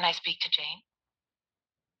 Can I speak to Jane?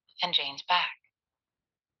 And Jane's back.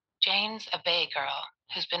 Jane's a Bay girl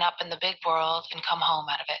who's been up in the big world and come home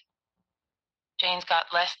out of it. Jane's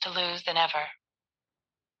got less to lose than ever.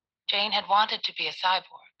 Jane had wanted to be a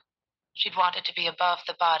cyborg. She'd wanted to be above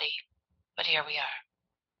the body, but here we are.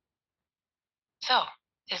 So,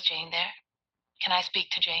 is Jane there? Can I speak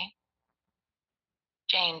to Jane?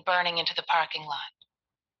 Jane burning into the parking lot.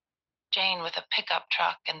 Jane with a pickup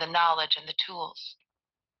truck and the knowledge and the tools.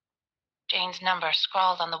 Jane's number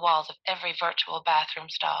scrawled on the walls of every virtual bathroom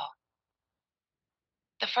stall.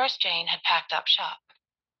 The first Jane had packed up shop.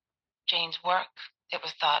 Jane's work, it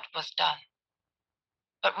was thought, was done.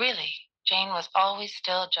 But really, Jane was always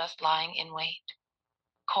still just lying in wait,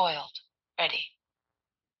 coiled, ready.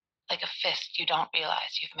 like a fist you don't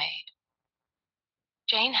realize you've made.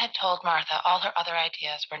 Jane had told Martha all her other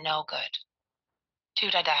ideas were no good, too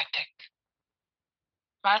didactic.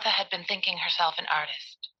 Martha had been thinking herself an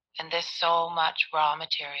artist, and this so much raw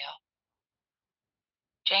material.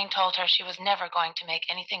 Jane told her she was never going to make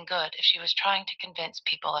anything good if she was trying to convince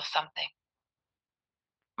people of something.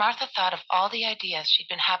 Martha thought of all the ideas she'd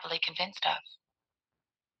been happily convinced of.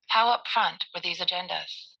 How up front were these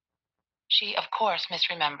agendas? She, of course,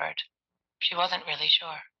 misremembered. She wasn't really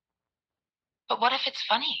sure. But what if it's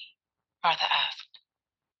funny? Martha asked.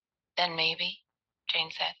 Then maybe,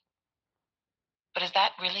 Jane said. But is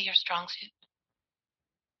that really your strong suit?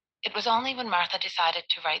 It was only when Martha decided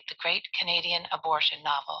to write the great Canadian abortion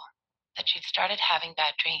novel that she'd started having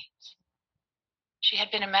bad dreams. She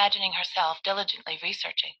had been imagining herself diligently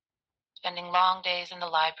researching, spending long days in the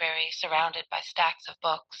library surrounded by stacks of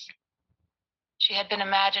books. She had been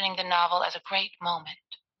imagining the novel as a great moment,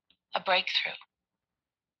 a breakthrough,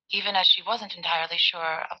 even as she wasn't entirely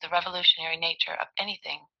sure of the revolutionary nature of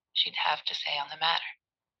anything she'd have to say on the matter.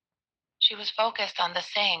 She was focused on the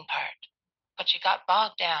saying part, but she got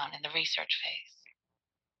bogged down in the research phase.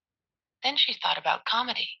 Then she thought about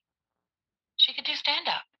comedy. She could do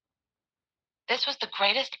stand-up. This was the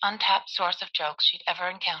greatest untapped source of jokes she'd ever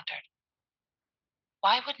encountered.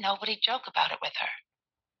 Why would nobody joke about it with her?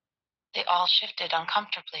 They all shifted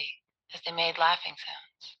uncomfortably as they made laughing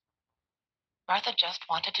sounds. Martha just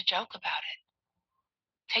wanted to joke about it.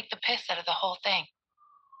 Take the piss out of the whole thing.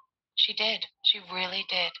 She did. She really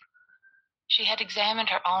did. She had examined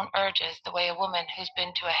her own urges the way a woman who's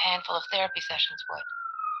been to a handful of therapy sessions would,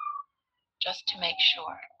 just to make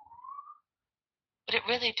sure. But it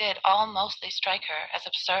really did all mostly strike her as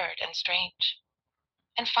absurd and strange.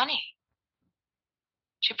 And funny.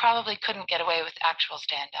 She probably couldn't get away with actual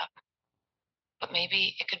stand-up. But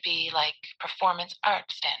maybe it could be like performance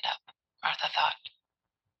art stand-up, Martha thought.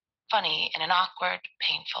 Funny in an awkward,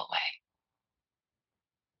 painful way.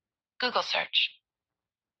 Google search.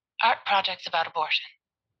 Art projects about abortion.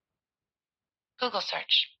 Google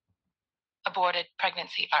search. Aborted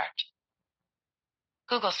pregnancy art.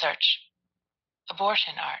 Google search.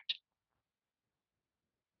 Abortion art.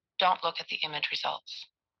 Don't look at the image results.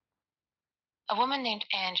 A woman named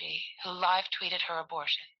Angie who live tweeted her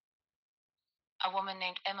abortion. A woman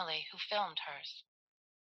named Emily who filmed hers.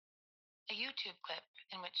 A YouTube clip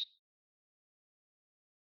in which...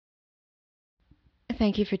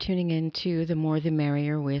 Thank you for tuning in to The More the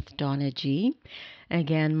Merrier with Donna G.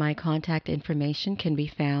 Again, my contact information can be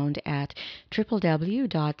found at www.ciut.fm.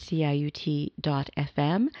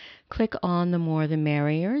 Click on The More the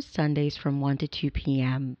Merrier, Sundays from 1 to 2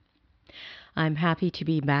 p.m. I'm happy to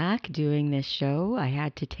be back doing this show. I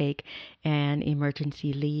had to take an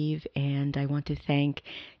emergency leave, and I want to thank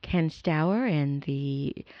Ken Stour and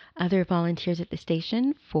the other volunteers at the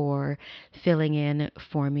station for filling in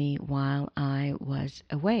for me while I was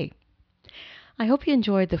away. I hope you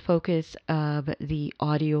enjoyed the focus of the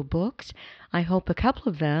audiobooks. I hope a couple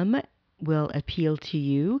of them will appeal to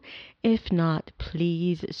you. If not,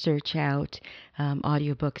 please search out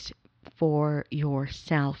audiobooks for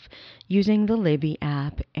yourself using the Libby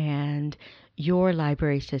app and your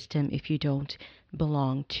library system if you don't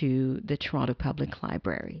belong to the Toronto Public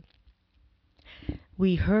Library.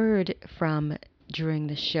 We heard from, during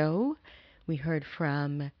the show, we heard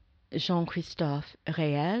from Jean-Christophe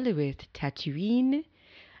Réel with Tatooine,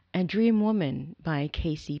 A Dream Woman by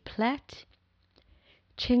Casey Plett,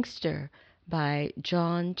 Chinkster by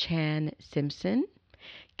John Chan Simpson,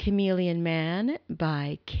 Chameleon Man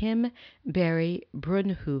by Kim Berry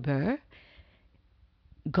Brunhuber,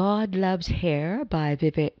 God Loves Hair by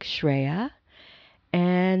Vivek Shreya,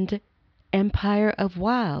 and Empire of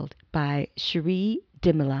Wild by Cherie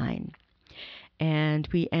Dimeline. And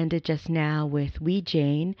we ended just now with We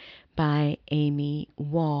Jane by Amy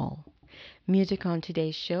Wall. Music on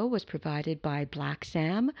today's show was provided by Black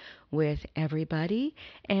Sam with Everybody,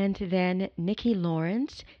 and then Nikki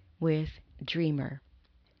Lawrence with Dreamer.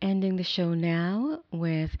 Ending the show now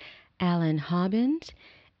with Alan Hobbins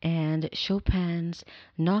and Chopin's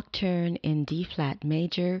Nocturne in D-flat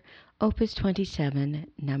major, Opus 27,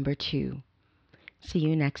 number 2. See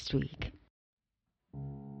you next week.